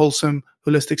broader, wholesome,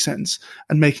 holistic sense,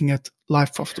 and making it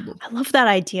life profitable. I love that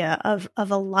idea of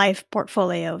a life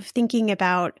portfolio, of thinking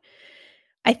about,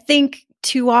 I think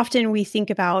too often we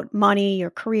think about money or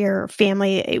career or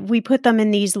family, we put them in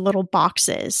these little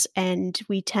boxes, and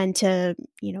we tend to,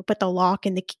 put the lock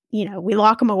in the, we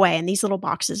lock them away in these little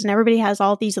boxes, and everybody has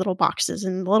all these little boxes,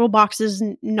 and the little boxes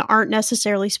aren't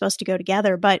necessarily supposed to go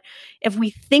together. But if we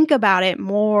think about it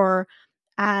more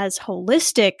as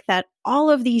holistic, that all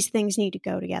of these things need to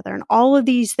go together, and all of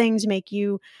these things make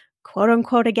you, quote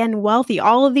unquote, again, wealthy.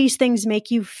 All of these things make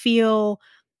you feel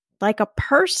like a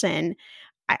person.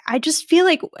 I just feel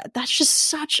like that's just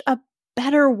such a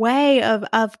better way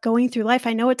of going through life.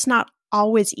 I know it's not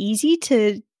always easy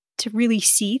to really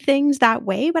see things that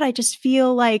way, but I just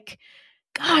feel like,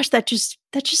 gosh, that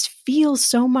just feels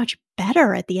so much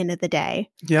better at the end of the day.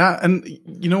 Yeah. And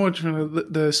you know what,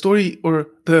 the story, or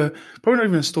probably not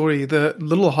even a story, the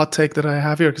little hot take that I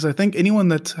have here, because I think anyone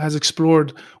that has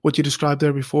explored what you described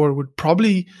there before would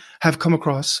probably have come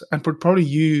across and would probably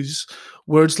use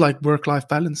words like work-life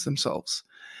balance themselves.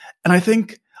 And I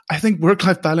think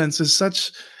work-life balance is I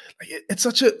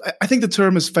think the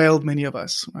term has failed many of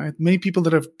us, right? Many people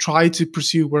that have tried to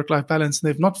pursue work-life balance, and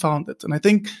they've not found it. And I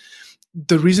think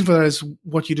the reason for that is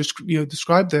what you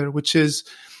described there, which is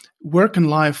work and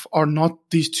life are not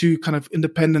these two kind of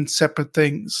independent, separate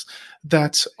things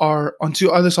that are on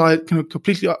two other sides, kind of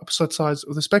completely opposite sides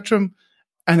of the spectrum,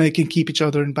 and they can keep each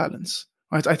other in balance,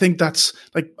 right? I think that's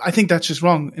just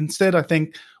wrong. Instead, I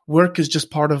think work is just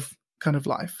part of kind of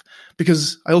life,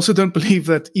 because I also don't believe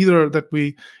that either that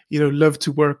we, live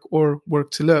to work or work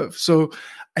to live. So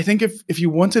I think if you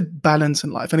wanted balance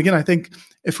in life, and again, I think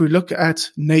if we look at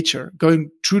nature, going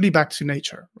truly back to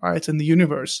nature, right, and the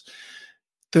universe,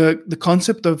 the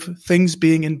concept of things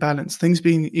being in balance, things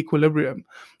being in equilibrium,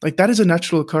 like that is a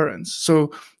natural occurrence.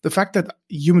 So the fact that us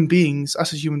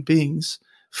as human beings,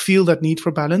 feel that need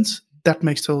for balance, that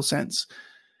makes total sense.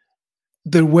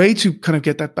 The way to kind of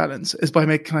get that balance is by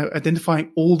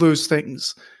identifying all those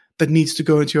things that needs to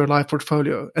go into your life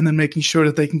portfolio, and then making sure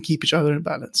that they can keep each other in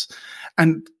balance,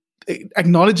 and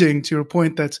acknowledging, to your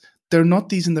point, that they're not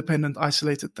these independent,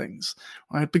 isolated things,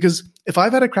 right? Because if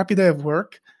I've had a crappy day of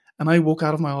work and I walk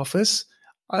out of my office,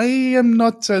 I am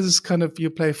not as kind of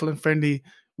playful and friendly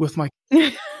with my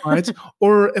right?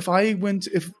 Or if my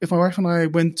wife and I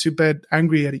went to bed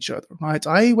angry at each other, right?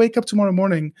 I wake up tomorrow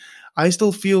morning, I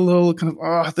still feel a little kind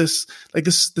of,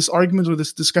 this argument or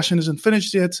this discussion isn't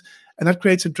finished yet. And that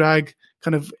creates a drag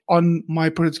kind of on my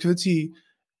productivity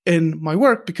in my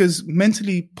work, because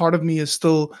mentally part of me is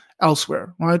still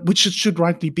elsewhere, right? Which it should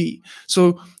rightly be.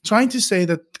 So trying to say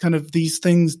that kind of these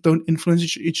things don't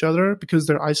influence each other because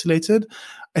they're isolated,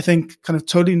 I think kind of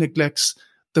totally neglects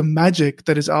the magic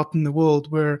that is out in the world,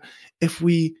 where if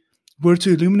we were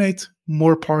to illuminate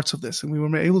more parts of this, and we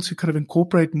were able to kind of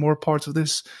incorporate more parts of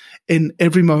this in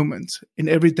every moment, in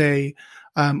every day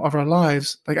of our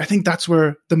lives, like I think that's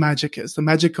where the magic is, the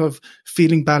magic of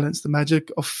feeling balance, the magic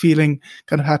of feeling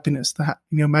kind of happiness, the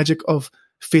magic of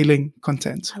feeling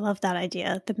content. I love that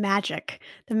idea. The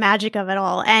magic of it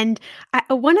all. And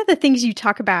one of the things you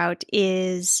talk about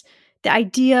is the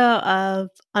idea of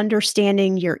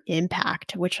understanding your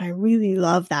impact, which I really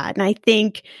love that. And I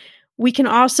think we can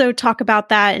also talk about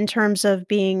that in terms of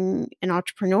being an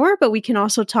entrepreneur, but we can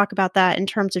also talk about that in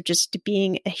terms of just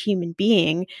being a human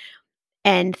being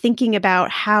and thinking about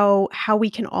how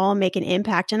we can all make an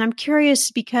impact. And I'm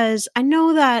curious because I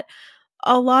know that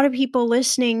a lot of people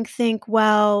listening think,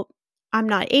 well, I'm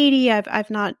not Adii. I've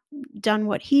not done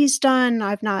what he's done.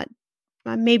 I've not,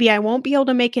 maybe I won't be able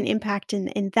to make an impact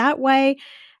in that way.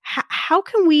 How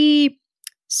can we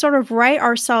sort of right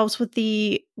ourselves with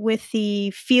the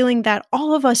feeling that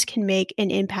all of us can make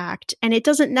an impact? And it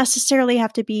doesn't necessarily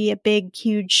have to be a big,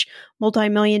 huge,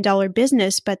 multi-million-dollar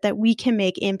business, but that we can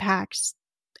make impacts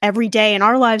every day in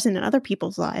our lives and in other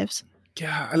people's lives.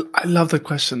 Yeah, I love that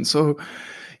question. So,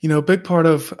 a big part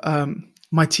of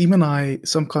my team and I,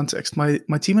 some context, my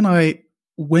team and I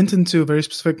went into a very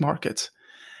specific market,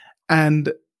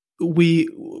 and we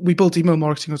built email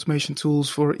marketing automation tools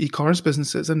for e-commerce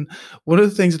businesses. And one of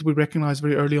the things that we recognized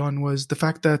very early on was the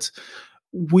fact that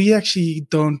we actually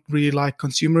don't really like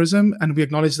consumerism, and we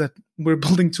acknowledge that we're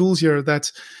building tools here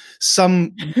that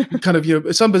some kind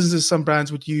of some businesses, some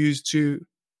brands would use to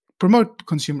promote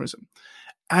consumerism.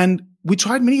 And we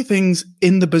tried many things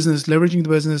in the business, leveraging the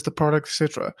business, the product,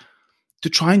 etc., to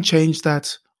try and change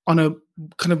that on a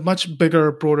kind of much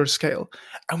bigger, broader scale.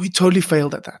 And we totally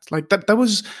failed at that.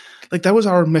 That was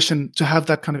our mission, to have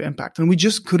that kind of impact. And we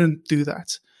just couldn't do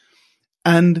that.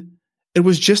 And it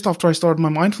was just after I started my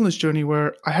mindfulness journey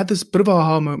where I had this bit of an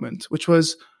aha moment, which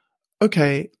was,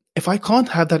 okay, if I can't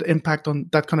have that impact on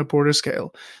that kind of broader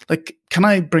scale, can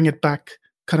I bring it back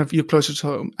kind of closer to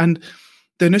home? And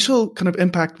the initial kind of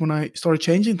impact when I started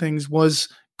changing things was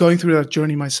going through that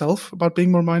journey myself about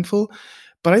being more mindful.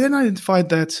 But I then identified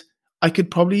that I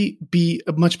could probably be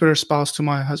a much better spouse to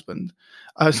my husband,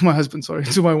 to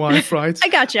my wife, right? I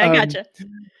gotcha.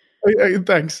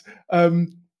 Thanks.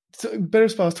 So better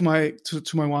spouse to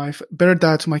my wife, better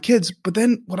dad to my kids. But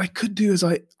then what I could do is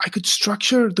I could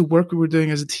structure the work we were doing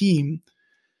as a team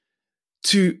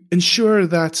to ensure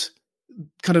that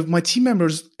kind of my team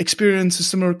members experience a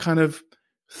similar kind of,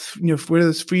 whether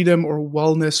it's freedom or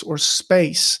wellness or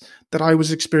space that I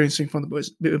was experiencing from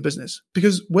the business.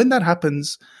 Because when that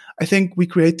happens, I think we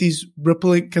create this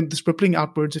rippling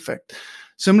outwards effect,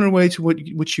 similar way to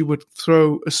which you would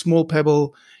throw a small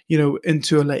pebble,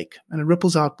 into a lake, and it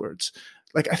ripples outwards.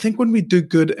 I think when we do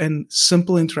good and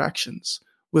simple interactions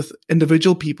with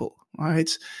individual people, right,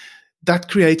 that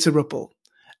creates a ripple.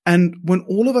 And when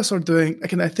all of us are doing,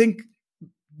 I think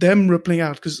them rippling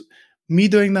out, because me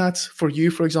doing that for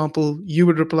you, for example, you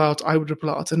would ripple out, I would ripple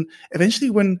out. And eventually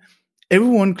when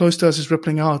everyone close to us is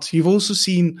rippling out, you've also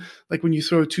seen when you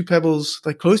throw two pebbles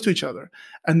close to each other,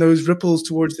 and those ripples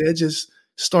towards the edges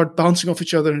start bouncing off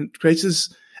each other, and it creates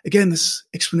this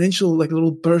exponential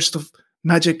little burst of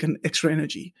magic and extra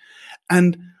energy.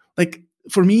 And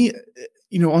for me,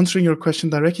 answering your question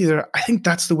directly there, I think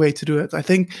that's the way to do it. I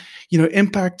think,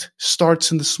 impact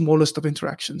starts in the smallest of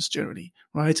interactions generally,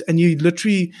 right? And you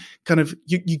literally kind of,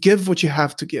 you give what you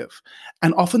have to give.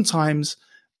 And oftentimes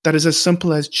that is as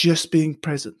simple as just being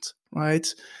present, right?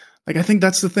 I think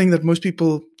that's the thing that most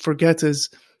people forget is,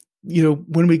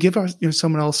 when we give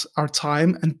someone else our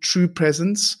time and true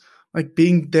presence,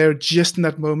 being there just in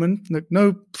that moment,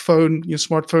 no phone,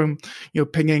 smartphone,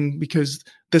 pinging because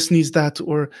this needs that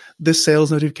or this sales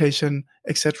notification,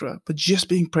 etc. But just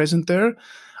being present there,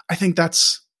 I think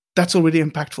that's already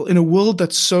impactful in a world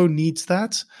that so needs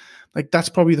that. That's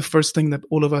probably the first thing that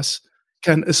all of us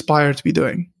can aspire to be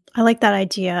doing. I like that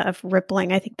idea of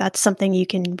rippling. I think that's something you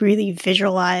can really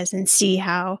visualize and see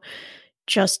how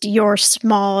just your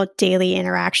small daily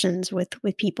interactions with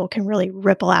people can really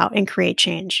ripple out and create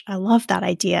change. I love that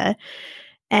idea.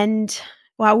 And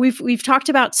wow, we've talked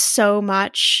about so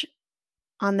much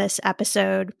on this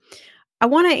episode. I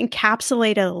want to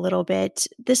encapsulate it a little bit.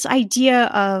 This idea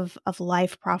of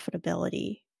life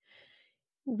profitability.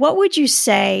 What would you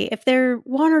say if there are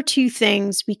one or two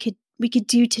things we could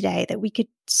do today, that we could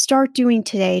start doing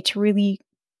today to really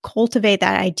cultivate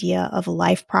that idea of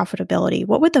life profitability?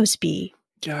 What would those be?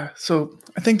 Yeah, so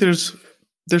I think there's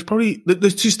probably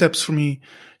there's two steps for me,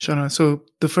 Shauna. So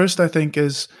the first, I think,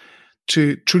 is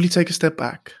to truly take a step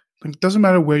back. It doesn't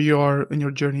matter where you are in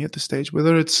your journey at this stage,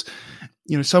 whether it's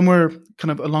somewhere kind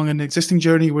of along an existing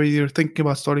journey where you're thinking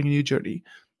about starting a new journey,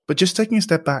 but just taking a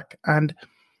step back and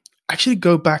actually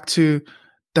go back to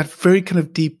that very kind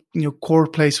of deep, core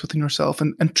place within yourself,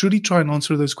 and truly try and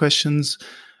answer those questions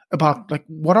about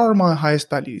what are my highest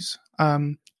values.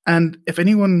 And if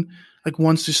anyone like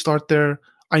wants to start there.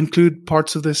 I include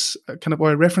parts of this or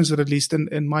I reference it at least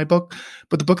in my book.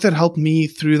 But the book that helped me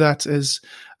through that is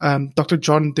Dr.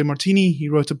 John DeMartini. He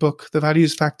wrote a book, The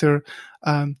Values Factor.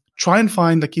 Try and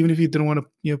find, like, even if you didn't want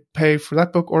to pay for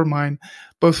that book or mine,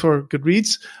 both are good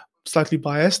reads, slightly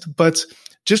biased, but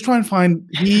just try and find,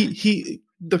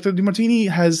 Dr. DeMartini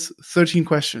has 13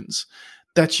 questions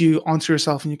that you answer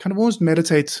yourself and you kind of almost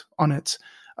meditate on it.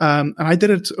 And I did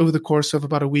it over the course of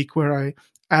about a week where I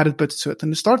added bits to it,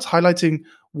 and it starts highlighting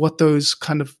what those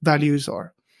kind of values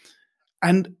are.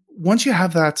 And once you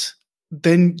have that,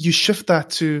 then you shift that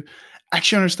to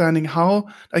actually understanding how,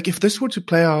 like, if this were to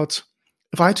play out,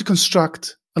 if I had to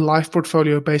construct a life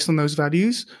portfolio based on those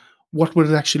values, what would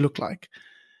it actually look like?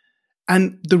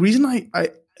 And the reason I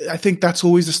think that's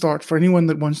always the start for anyone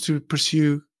that wants to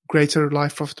pursue greater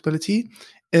life profitability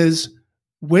is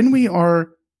when we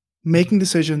are making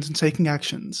decisions and taking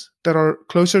actions that are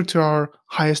closer to our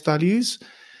highest values,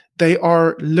 they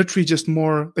are literally just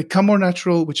they come more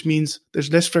natural, which means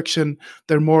there's less friction,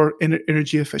 they're more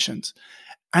energy efficient.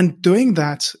 And doing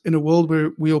that in a world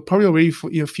where we'll probably already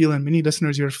feel, and many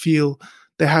listeners here feel,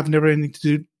 they have never-ending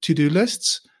to-do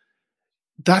lists,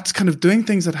 that's kind of doing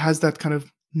things that has that kind of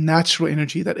natural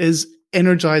energy that is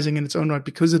energizing in its own right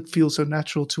because it feels so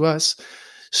natural to us,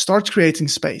 starts creating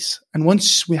space. And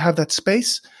once we have that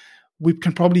space, we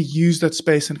can probably use that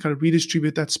space and kind of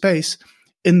redistribute that space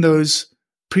in those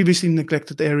previously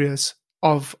neglected areas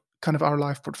of kind of our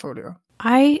life portfolio.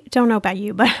 I don't know about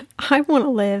you, but I want to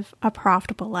live a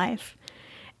profitable life.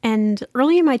 And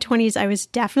early in my 20s, I was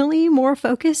definitely more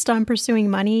focused on pursuing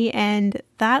money, and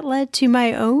that led to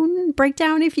my own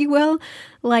breakdown, if you will,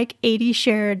 like Adii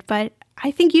shared. But I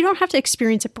think you don't have to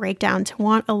experience a breakdown to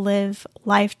want to live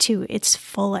life to its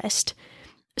fullest.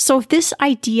 So if this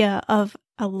idea of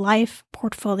a life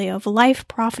portfolio, of life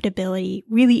profitability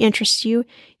really interests you,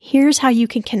 here's how you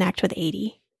can connect with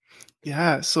Adii.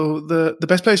 Yeah, so the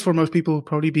best place for most people will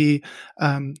probably be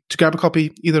to grab a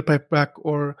copy, either paperback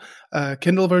or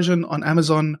Kindle version on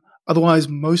Amazon. Otherwise,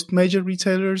 most major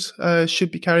retailers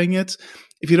should be carrying it.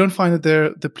 If you don't find it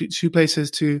there, the two places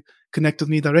to connect with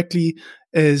me directly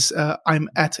is I'm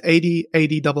at Adii,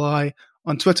 Adii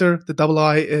on Twitter. The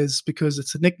I is because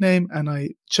it's a nickname, and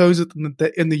I chose it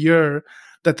in the year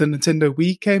that the Nintendo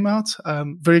Wii came out.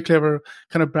 Very clever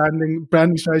kind of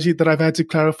branding strategy that I've had to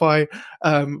clarify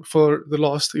for the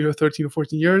last 13 or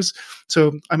 14 years.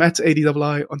 So I'm at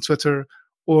Adii on Twitter,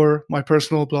 or my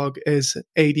personal blog is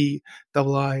adii.me.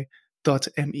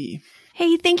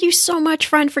 Hey, thank you so much,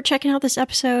 friend, for checking out this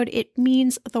episode. It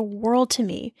means the world to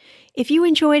me. If you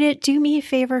enjoyed it, do me a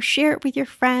favor, share it with your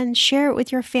friends, share it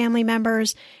with your family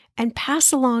members, and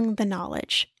pass along the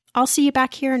knowledge. I'll see you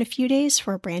back here in a few days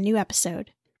for a brand new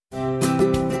episode.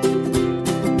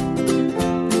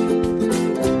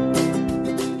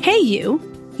 Hey, you.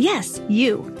 Yes,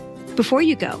 you. Before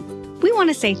you go, we want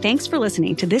to say thanks for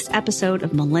listening to this episode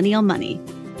of Millennial Money.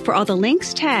 For all the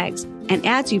links, tags, and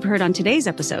ads you've heard on today's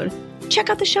episode, check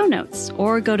out the show notes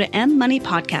or go to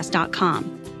mmoneypodcast.com,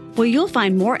 where you'll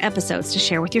find more episodes to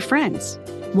share with your friends.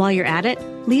 While you're at it,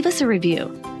 leave us a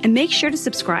review and make sure to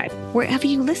subscribe wherever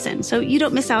you listen so you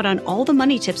don't miss out on all the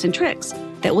money tips and tricks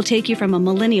that will take you from a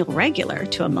millennial regular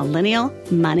to a millennial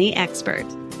money expert.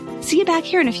 See you back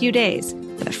here in a few days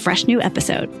with a fresh new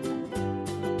episode.